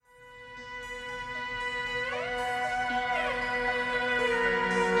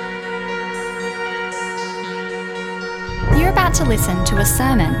about to listen to a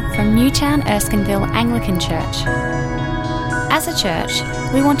sermon from Newtown Erskineville Anglican Church. As a church,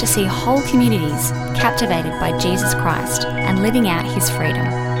 we want to see whole communities captivated by Jesus Christ and living out his freedom.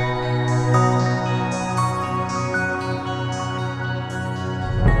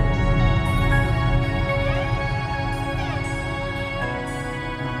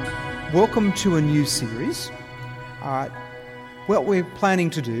 Welcome to a new series. What we're planning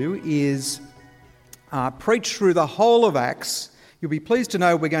to do is preach through the whole of Acts. You'll be pleased to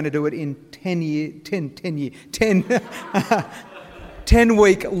know we're going to do it in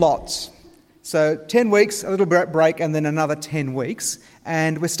 10-week lots. So 10 weeks, a little break, and then another 10 weeks.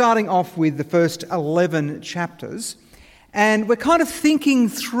 And we're starting off with the first 11 chapters. And we're kind of thinking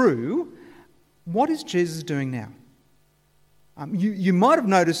through, what is Jesus doing now? You might have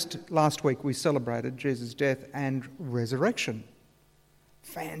noticed last week we celebrated Jesus' death and resurrection.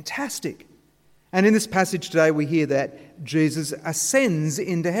 Fantastic. And in this passage today we hear that Jesus ascends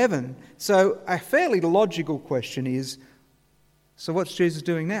into heaven. So a fairly logical question is, so what's Jesus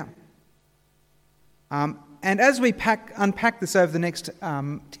doing now? And as we unpack this over the next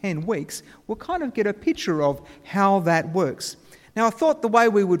 10 weeks, we'll kind of get a picture of how that works. Now, I thought the way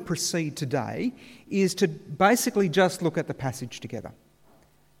we would proceed today is to basically just look at the passage together.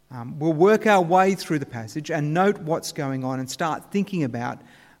 We'll work our way through the passage and note what's going on and start thinking about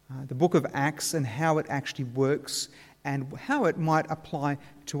the book of Acts and how it actually works and how it might apply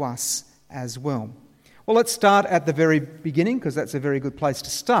to us as well. Well, let's start at the very beginning because that's a very good place to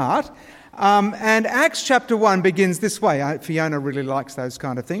start. And Acts chapter 1 begins this way. Fiona really likes those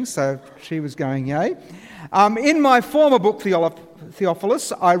kind of things, so she was going, yay. In my former book,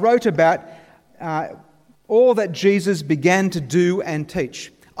 Theophilus, I wrote about all that Jesus began to do and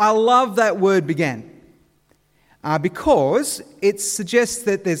teach. I love that word began because it suggests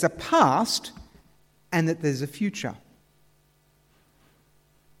that there's a past and that there's a future.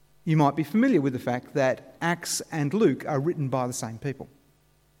 You might be familiar with the fact that Acts and Luke are written by the same people.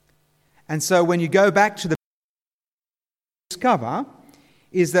 And so when you go back to the discover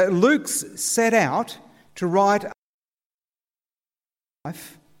is that Luke's set out to write a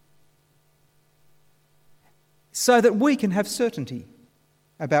life so that we can have certainty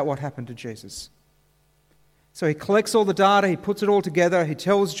about what happened to Jesus. So he collects all the data, he puts it all together, he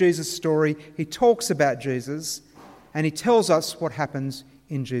tells Jesus' story, he talks about Jesus, and he tells us what happens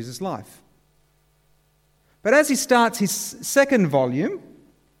in Jesus' life. But as he starts his second volume,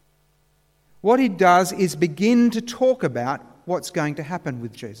 what he does is begin to talk about what's going to happen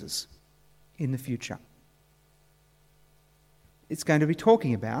with Jesus in the future. It's going to be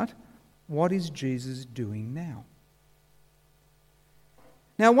talking about what is Jesus doing now.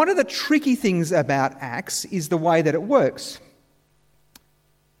 Now, one of the tricky things about Acts is the way that it works.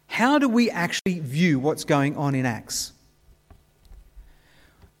 How do we actually view what's going on in Acts?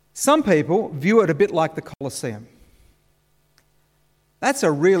 Some people view it a bit like the Colosseum. That's a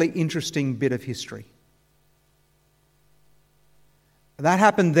really interesting bit of history. That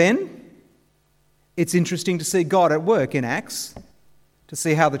happened then. It's interesting to see God at work in Acts, to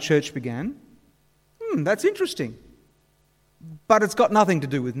see how the church began. That's interesting. But it's got nothing to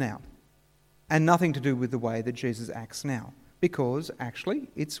do with now, and nothing to do with the way that Jesus acts now, because actually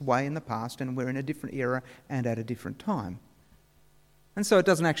it's way in the past and we're in a different era and at a different time. And so it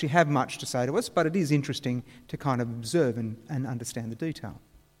doesn't actually have much to say to us, but it is interesting to kind of observe and understand the detail.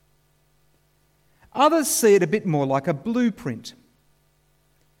 Others see it a bit more like a blueprint.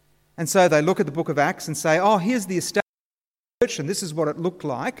 And so they look at the book of Acts and say, oh, here's the established church and this is what it looked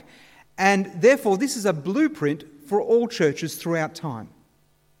like. And therefore this is a blueprint for all churches throughout time.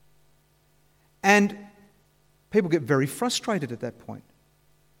 And people get very frustrated at that point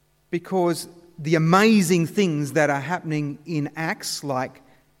because the amazing things that are happening in Acts, like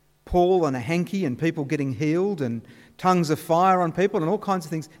Paul and a hanky and people getting healed and tongues of fire on people and all kinds of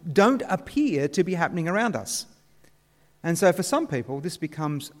things, don't appear to be happening around us. And so for some people, this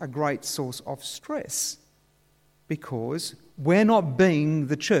becomes a great source of stress because we're not being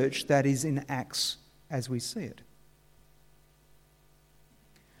the church that is in Acts as we see it.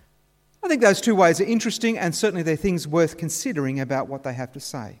 I think those two ways are interesting, and certainly they're things worth considering about what they have to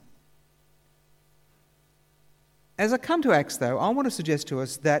say. As I come to Acts, though, I want to suggest to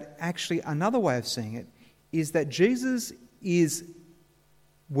us that actually another way of seeing it is that Jesus is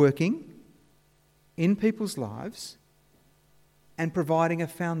working in people's lives and providing a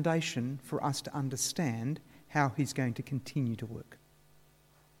foundation for us to understand how he's going to continue to work.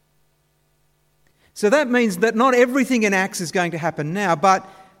 So that means that not everything in Acts is going to happen now, but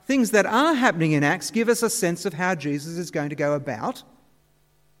things that are happening in Acts give us a sense of how Jesus is going to go about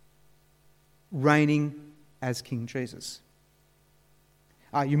reigning as King Jesus.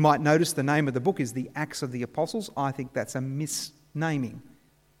 You might notice the name of the book is The Acts of the Apostles. I think that's a misnaming.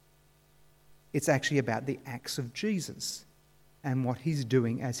 It's actually about the acts of Jesus and what he's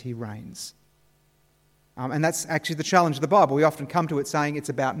doing as he reigns. And that's actually the challenge of the Bible. We often come to it saying it's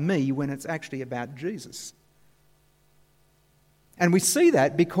about me when it's actually about Jesus. And we see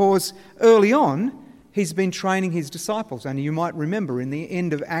that because early on, he's been training his disciples. And you might remember in the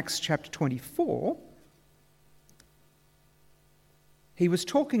end of Acts chapter 24, he was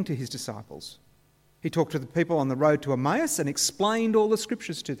talking to his disciples. He talked to the people on the road to Emmaus and explained all the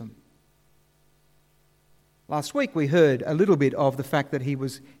scriptures to them. Last week we heard a little bit of the fact that he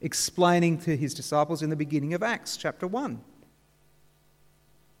was explaining to his disciples in the beginning of Acts chapter 1.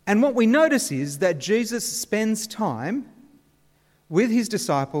 And what we notice is that Jesus spends time with his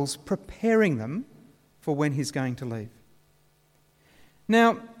disciples preparing them for when he's going to leave.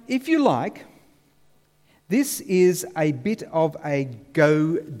 Now, if you like, this is a bit of a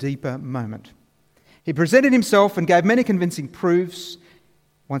go deeper moment. He presented himself and gave many convincing proofs.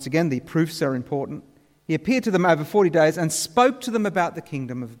 Once again, the proofs are important. He appeared to them over 40 days and spoke to them about the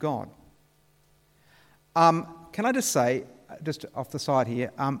kingdom of God. Can I just say, just off the side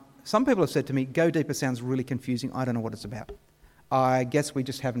here, some people have said to me, go deeper sounds really confusing. I don't know what it's about. I guess we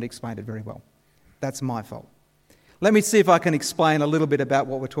just haven't explained it very well. That's my fault. Let me see if I can explain a little bit about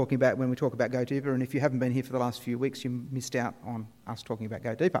what we're talking about when we talk about go deeper. And if you haven't been here for the last few weeks, you missed out on us talking about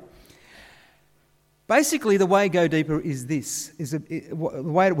go deeper. Basically, the way go deeper is this. The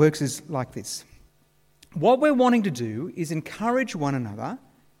way it works is like this. What we're wanting to do is encourage one another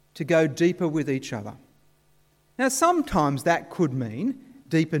to go deeper with each other. Now, sometimes that could mean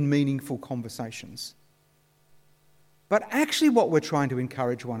deep and meaningful conversations. But actually what we're trying to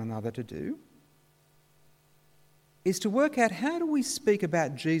encourage one another to do is to work out how do we speak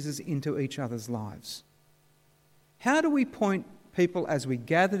about Jesus into each other's lives? How do we point people as we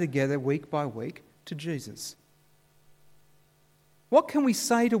gather together week by week to Jesus? What can we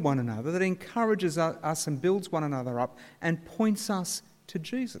say to one another that encourages us and builds one another up and points us to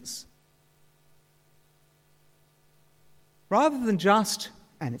Jesus? Rather than just,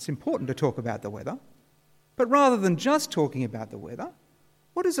 and it's important to talk about the weather, but rather than just talking about the weather,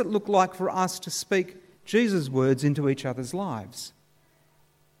 what does it look like for us to speak Jesus' words into each other's lives?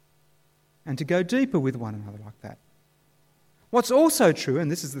 And to go deeper with one another like that. What's also true,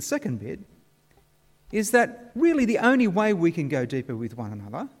 and this is the second bit, is that really the only way we can go deeper with one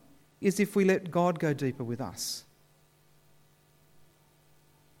another is if we let God go deeper with us.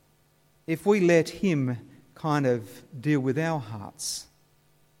 If we let him kind of deal with our hearts,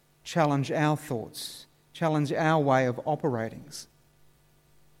 challenge our thoughts, challenge our way of operating.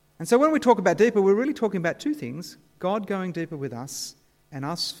 And so when we talk about deeper, we're really talking about two things: God going deeper with us and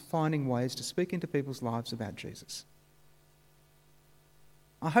us finding ways to speak into people's lives about Jesus.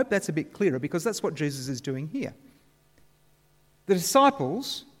 I hope that's a bit clearer because that's what Jesus is doing here. The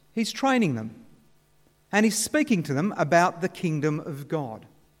disciples, he's training them and he's speaking to them about the kingdom of God.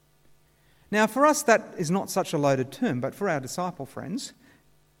 Now for us that is not such a loaded term, but for our disciple friends,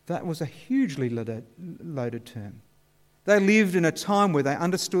 that was a hugely loaded term. They lived in a time where they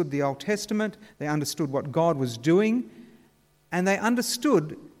understood the Old Testament, they understood what God was doing, and they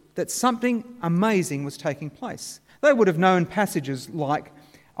understood that something amazing was taking place. They would have known passages like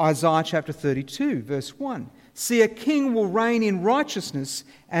Isaiah chapter 32, verse 1. See, a king will reign in righteousness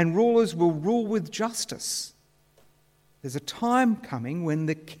and rulers will rule with justice. There's a time coming when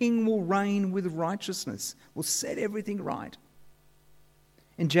the king will reign with righteousness, will set everything right.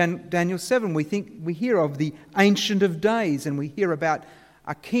 In Daniel 7, we hear of the Ancient of Days, and we hear about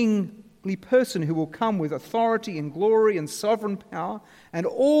a kingly person who will come with authority and glory and sovereign power, and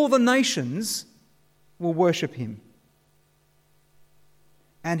all the nations will worship him.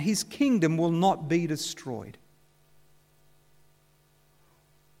 And his kingdom will not be destroyed.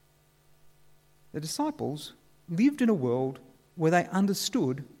 The disciples lived in a world where they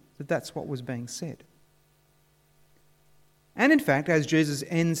understood that that's what was being said. And in fact, as Jesus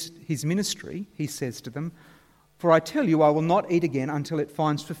ends his ministry, he says to them, "For I tell you, I will not eat again until it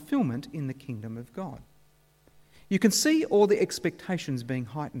finds fulfillment in the kingdom of God." You can see all the expectations being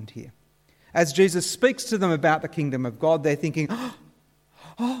heightened here. As Jesus speaks to them about the kingdom of God, they're thinking,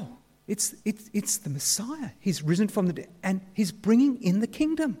 oh, it's the Messiah. He's risen from the dead and he's bringing in the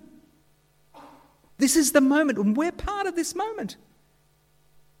kingdom. This is the moment, and we're part of this moment.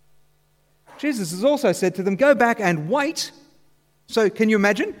 Jesus has also said to them, go back and wait. So can you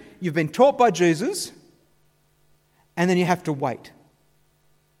imagine? You've been taught by Jesus, and then you have to wait.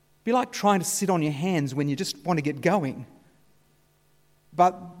 It'd be like trying to sit on your hands when you just want to get going.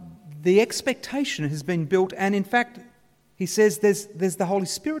 But the expectation has been built, and in fact, He says there's the Holy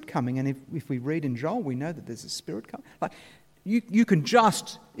Spirit coming, and if we read in Joel, we know that there's a Spirit coming. Like, you can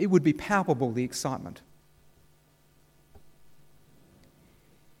just, it would be palpable, the excitement.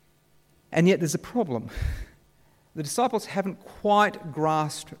 And yet there's a problem. The disciples haven't quite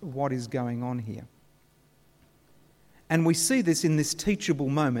grasped what is going on here. And we see this in this teachable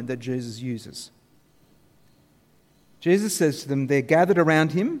moment that Jesus uses. Jesus says to them, they're gathered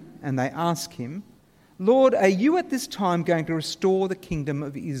around him and they ask him, Lord, are you at this time going to restore the kingdom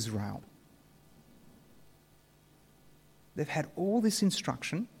of Israel? They've had all this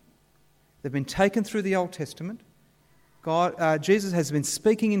instruction. They've been taken through the Old Testament. Jesus has been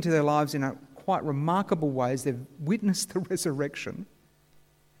speaking into their lives in quite remarkable ways. They've witnessed the resurrection.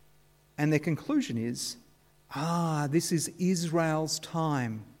 And their conclusion is, this is Israel's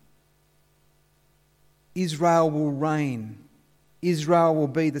time. Israel will reign. Israel will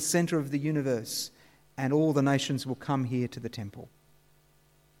be the centre of the universe, and all the nations will come here to the temple.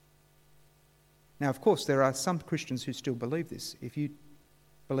 Now, of course, there are some Christians who still believe this. If you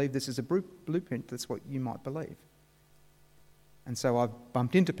believe this is a blueprint, that's what you might believe. And so I've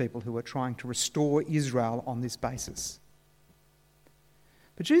bumped into people who are trying to restore Israel on this basis.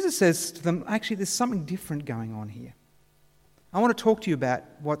 But Jesus says to them, actually, there's something different going on here. I want to talk to you about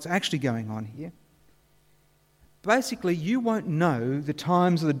what's actually going on here. Basically, you won't know the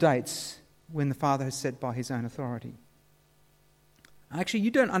times or the dates when the Father has said by his own authority. Actually,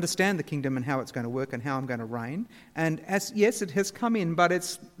 you don't understand the kingdom and how it's going to work and how I'm going to reign. And yes, it has come in, but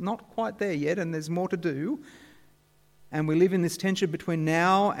it's not quite there yet, and there's more to do. And we live in this tension between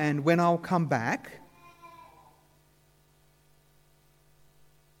now and when I'll come back.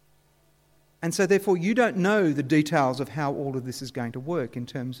 And so therefore you don't know the details of how all of this is going to work in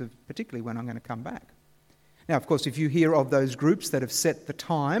terms of particularly when I'm going to come back. Now, of course, if you hear of those groups that have set the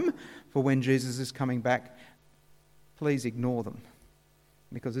time for when Jesus is coming back, please ignore them.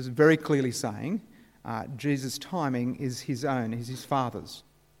 Because it's very clearly saying Jesus' timing is his own, is his Father's.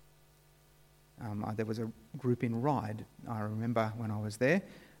 There was a group in Ryde, I remember when I was there.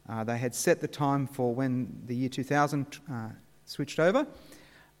 They had set the time for when the year 2000 switched over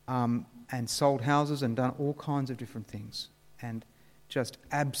and sold houses and done all kinds of different things. And just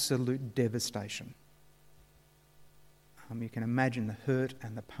absolute devastation. You can imagine the hurt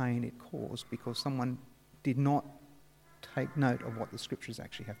and the pain it caused because someone did not take note of what the Scriptures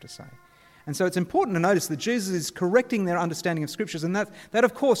actually have to say. And so it's important to notice that Jesus is correcting their understanding of Scriptures, and that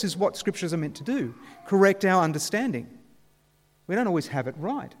of course is what Scriptures are meant to do, correct our understanding. We don't always have it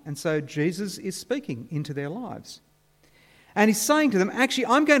right, and so Jesus is speaking into their lives. And he's saying to them, actually,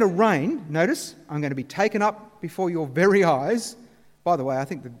 I'm going to reign. Notice, I'm going to be taken up before your very eyes. By the way, I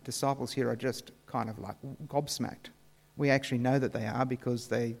think the disciples here are just kind of like gobsmacked. We actually know that they are because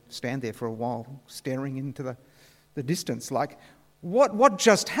they stand there for a while staring into the distance like, what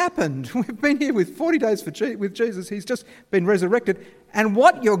just happened? We've been here with 40 days with Jesus. He's just been resurrected. And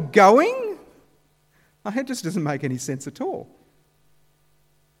what, you're going? It just doesn't make any sense at all.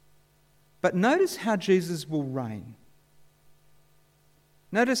 But notice how Jesus will reign.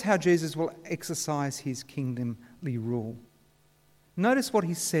 Notice how Jesus will exercise his kingdomly rule. Notice what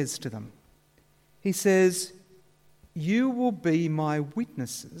he says to them. He says, you will be my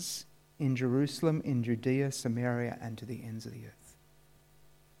witnesses in Jerusalem, in Judea, Samaria, and to the ends of the earth.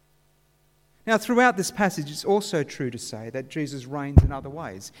 Now, throughout this passage, it's also true to say that Jesus reigns in other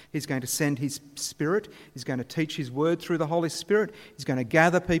ways. He's going to send his Spirit. He's going to teach his word through the Holy Spirit. He's going to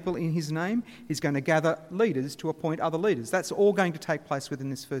gather people in his name. He's going to gather leaders to appoint other leaders. That's all going to take place within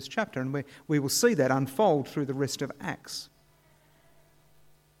this first chapter, and we will see that unfold through the rest of Acts.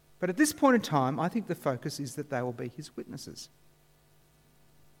 But at this point in time, I think the focus is that they will be his witnesses.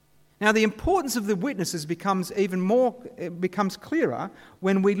 Now, the importance of the witnesses becomes clearer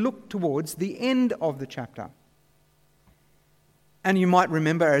when we look towards the end of the chapter. And you might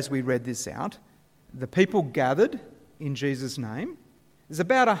remember as we read this out, the people gathered in Jesus' name. There's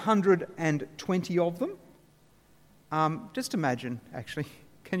about 120 of them. Just imagine, actually,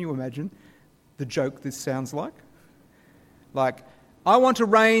 can you imagine the joke this sounds like? Like, I want to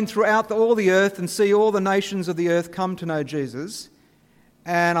reign throughout all the earth and see all the nations of the earth come to know Jesus.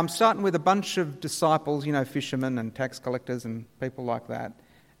 And I'm starting with a bunch of disciples, fishermen and tax collectors and people like that.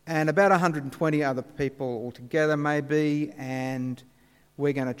 And about 120 other people altogether maybe. And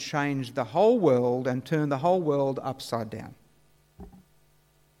we're going to change the whole world and turn the whole world upside down.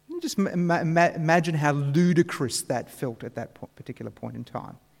 You just imagine how ludicrous that felt at that particular point in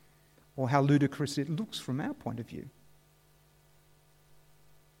time. Or how ludicrous it looks from our point of view.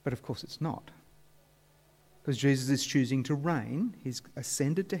 But of course it's not. Because Jesus is choosing to reign. He's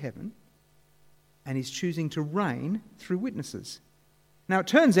ascended to heaven. and he's choosing to reign through witnesses. Now, it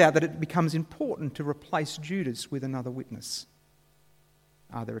turns out that it becomes important to replace Judas with another witness.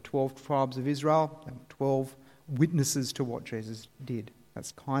 There are 12 tribes of Israel, there were 12 witnesses to what Jesus did.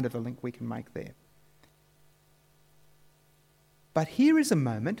 That's kind of a link we can make there. But here is a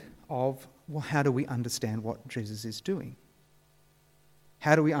moment of, well, how do we understand what Jesus is doing?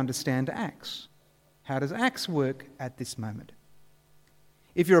 How do we understand Acts? How does Acts work at this moment?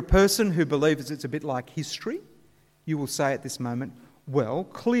 If you're a person who believes it's a bit like history, you will say at this moment, well,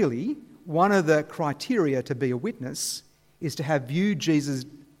 clearly, one of the criteria to be a witness is to have viewed Jesus'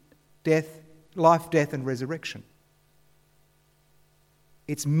 life, death, and resurrection.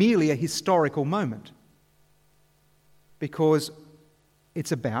 It's merely a historical moment because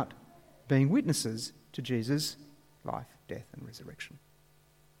it's about being witnesses to Jesus' life, death, and resurrection.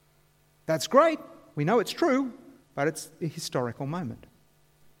 That's great. We know it's true, but it's a historical moment.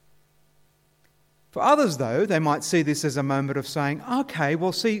 For others, though, they might see this as a moment of saying, okay,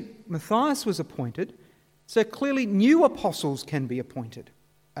 well, see, Matthias was appointed, so clearly new apostles can be appointed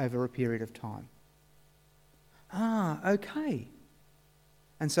over a period of time. Okay.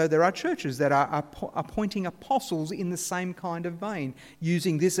 And so there are churches that are appointing apostles in the same kind of vein,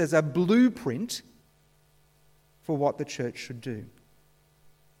 using this as a blueprint for what the church should do.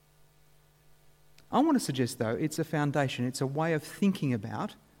 I want to suggest, though, it's a foundation, it's a way of thinking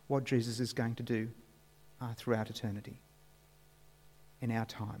about what Jesus is going to do throughout eternity, in our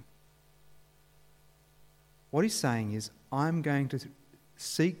time. What he's saying is, I'm going to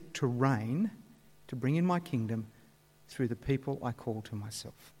seek to reign, to bring in my kingdom through the people I call to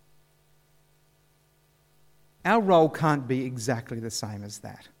myself. Our role can't be exactly the same as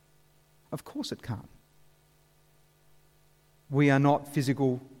that. Of course it can't. We are not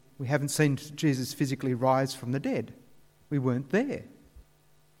physical. We haven't seen Jesus physically rise from the dead. We weren't there.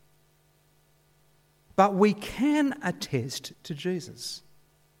 But we can attest to Jesus.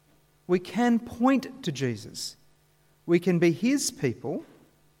 We can point to Jesus. We can be his people,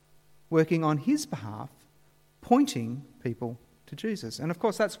 working on his behalf, pointing people to Jesus. And of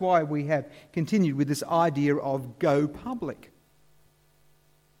course, that's why we have continued with this idea of go public.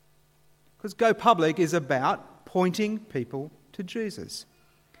 Because go public is about pointing people to Jesus.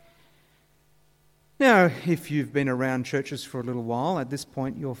 Now, if you've been around churches for a little while, at this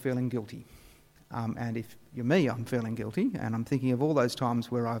point you're feeling guilty. And if you're me, I'm feeling guilty, and I'm thinking of all those times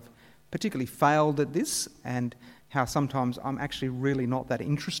where I've particularly failed at this and how sometimes I'm actually really not that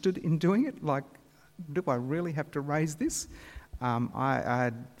interested in doing it. Like, do I really have to raise this?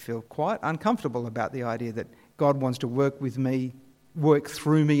 I feel quite uncomfortable about the idea that God wants to work with me, work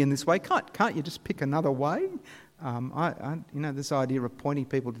through me in this way. Can't you just pick another way? This idea of pointing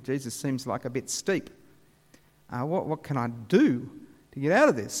people to Jesus seems like a bit steep. What can I do to get out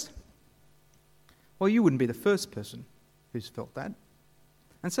of this? Well, you wouldn't be the first person who's felt that.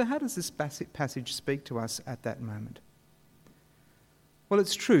 And so how does this passage speak to us at that moment? Well,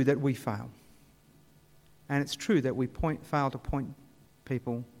 it's true that we fail. And it's true that we fail to point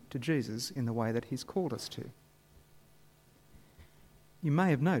people to Jesus in the way that he's called us to. You may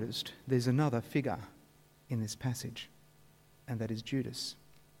have noticed there's another figure in this passage, and that is Judas.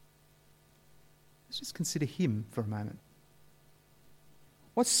 Let's just consider him for a moment.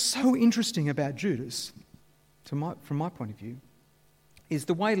 What's so interesting about Judas, from my point of view, is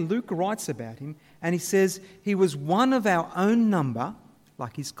the way Luke writes about him, and he says he was one of our own number,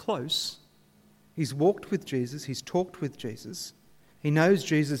 like he's close. He's walked with Jesus, he's talked with Jesus, he knows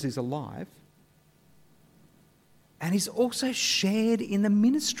Jesus is alive, and he's also shared in the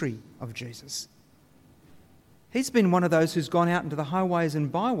ministry of Jesus. He's been one of those who's gone out into the highways and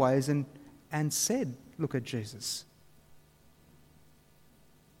byways and said, look at Jesus.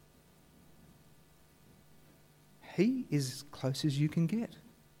 He is as close as you can get.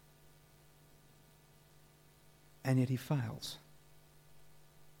 And yet he fails.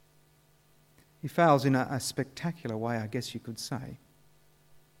 He fails in a spectacular way, I guess you could say.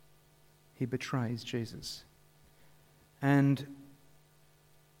 He betrays Jesus. And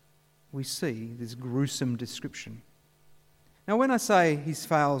we see this gruesome description. Now, when I say he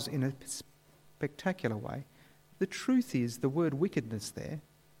fails in a spectacular way, the truth is the word wickedness there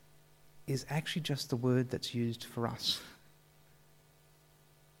is actually just the word that's used for us.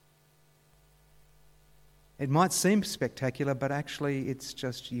 It might seem spectacular, but actually it's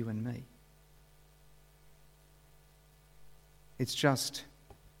just you and me. It's just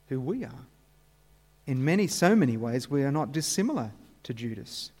who we are. In so many ways, we are not dissimilar to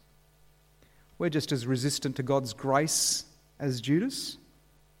Judas. We're just as resistant to God's grace as Judas.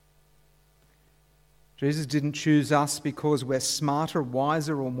 Jesus didn't choose us because we're smarter,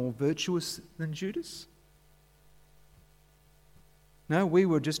 wiser, or more virtuous than Judas. No, we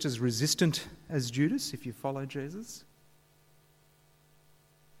were just as resistant as Judas, if you follow Jesus.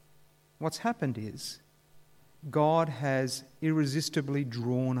 What's happened is God has irresistibly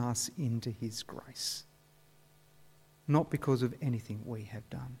drawn us into his grace, not because of anything we have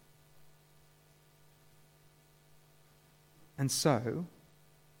done. And so,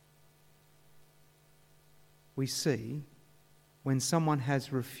 we see when someone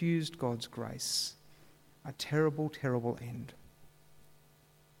has refused God's grace, a terrible, terrible end.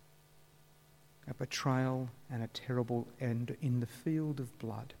 A betrayal and a terrible end in the field of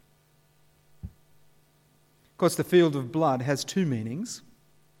blood. Of course, the field of blood has two meanings.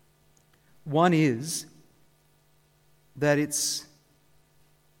 One is that it's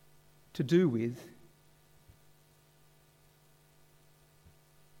to do with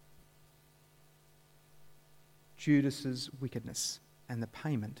Judas's wickedness and the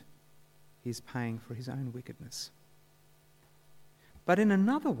payment he's paying for his own wickedness. But in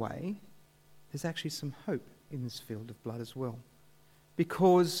another way, there's actually some hope in this field of blood as well,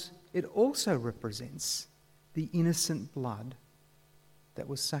 because it also represents the innocent blood that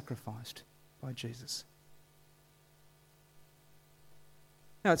was sacrificed by Jesus.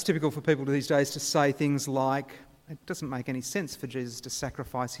 Now, it's typical for people these days to say things like, it doesn't make any sense for Jesus to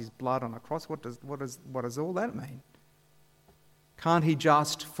sacrifice his blood on a cross. What does all that mean? Can't he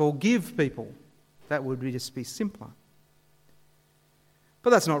just forgive people? That would just be simpler. But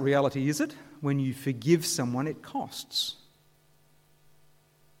that's not reality, is it? When you forgive someone, it costs.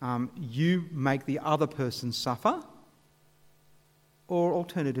 You make the other person suffer, or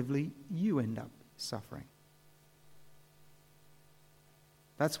alternatively, you end up suffering.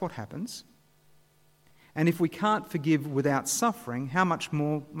 That's what happens. And if we can't forgive without suffering, how much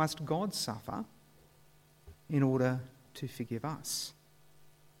more must God suffer in order to forgive us?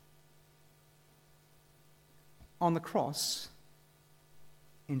 On the cross,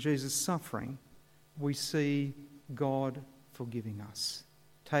 in Jesus' suffering, we see God forgiving us,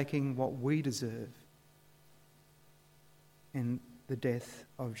 taking what we deserve in the death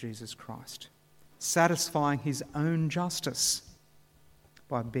of Jesus Christ, satisfying his own justice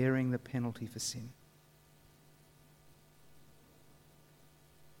by bearing the penalty for sin.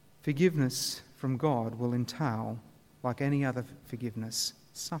 Forgiveness from God will entail, like any other forgiveness,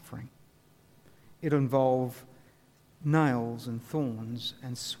 suffering. It'll involve nails and thorns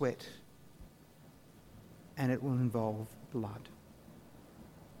and sweat, and it will involve blood.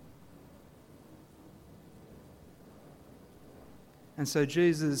 And so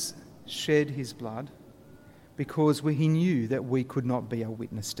Jesus shed his blood because he knew that we could not be a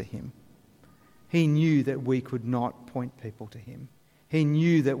witness to him. He knew that we could not point people to him. He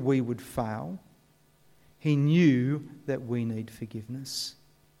knew that we would fail. He knew that we need forgiveness.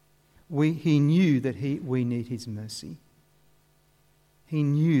 He knew that we need his mercy. He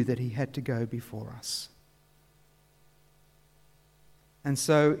knew that he had to go before us. And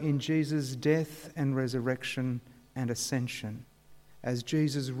so in Jesus' death and resurrection and ascension, as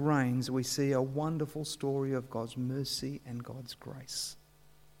Jesus reigns, we see a wonderful story of God's mercy and God's grace.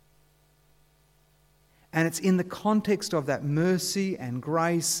 And it's in the context of that mercy and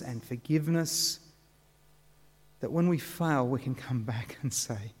grace and forgiveness that when we fail, we can come back and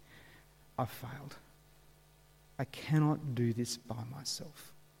say, I failed. I cannot do this by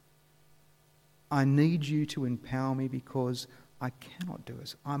myself. I need you to empower me because I cannot do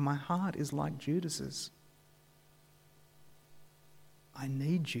it. My heart is like Judas's. I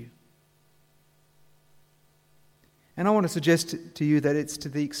need you. And I want to suggest to you that it's to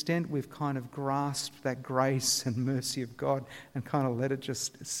the extent we've kind of grasped that grace and mercy of God and kind of let it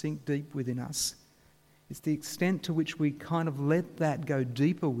just sink deep within us. It's the extent to which we kind of let that go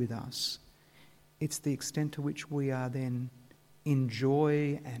deeper with us. It's the extent to which we are then in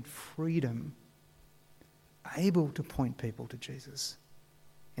joy and freedom able to point people to Jesus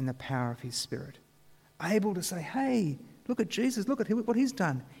in the power of his Spirit. Able to say, hey, look at Jesus, look at what he's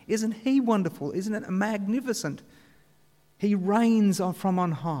done. Isn't he wonderful? Isn't it magnificent? He reigns from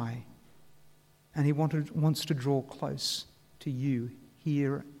on high, and he wants to draw close to you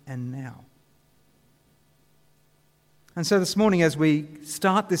here and now. And so this morning, as we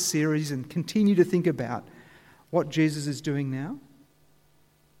start this series and continue to think about what Jesus is doing now,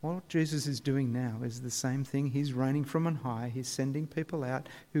 what Jesus is doing now is the same thing. He's reigning from on high. He's sending people out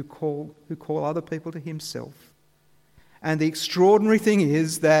who call other people to himself. And the extraordinary thing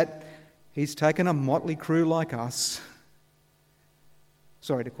is that he's taken a motley crew like us.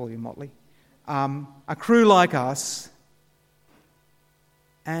 Sorry to call you motley. A crew like us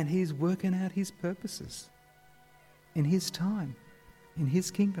and he's working out his purposes in his time, in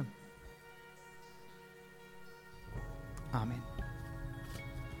his kingdom. Amen.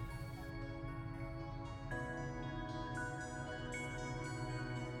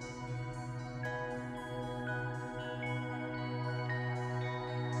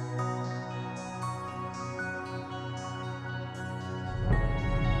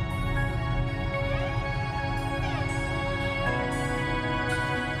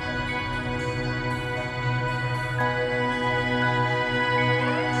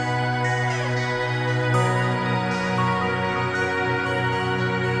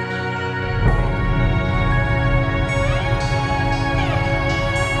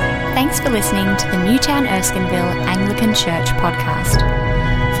 Thanks for listening to the Newtown Erskineville Anglican Church podcast.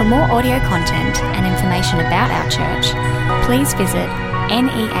 For more audio content and information about our church, please visit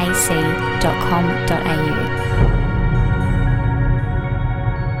neac.com.au.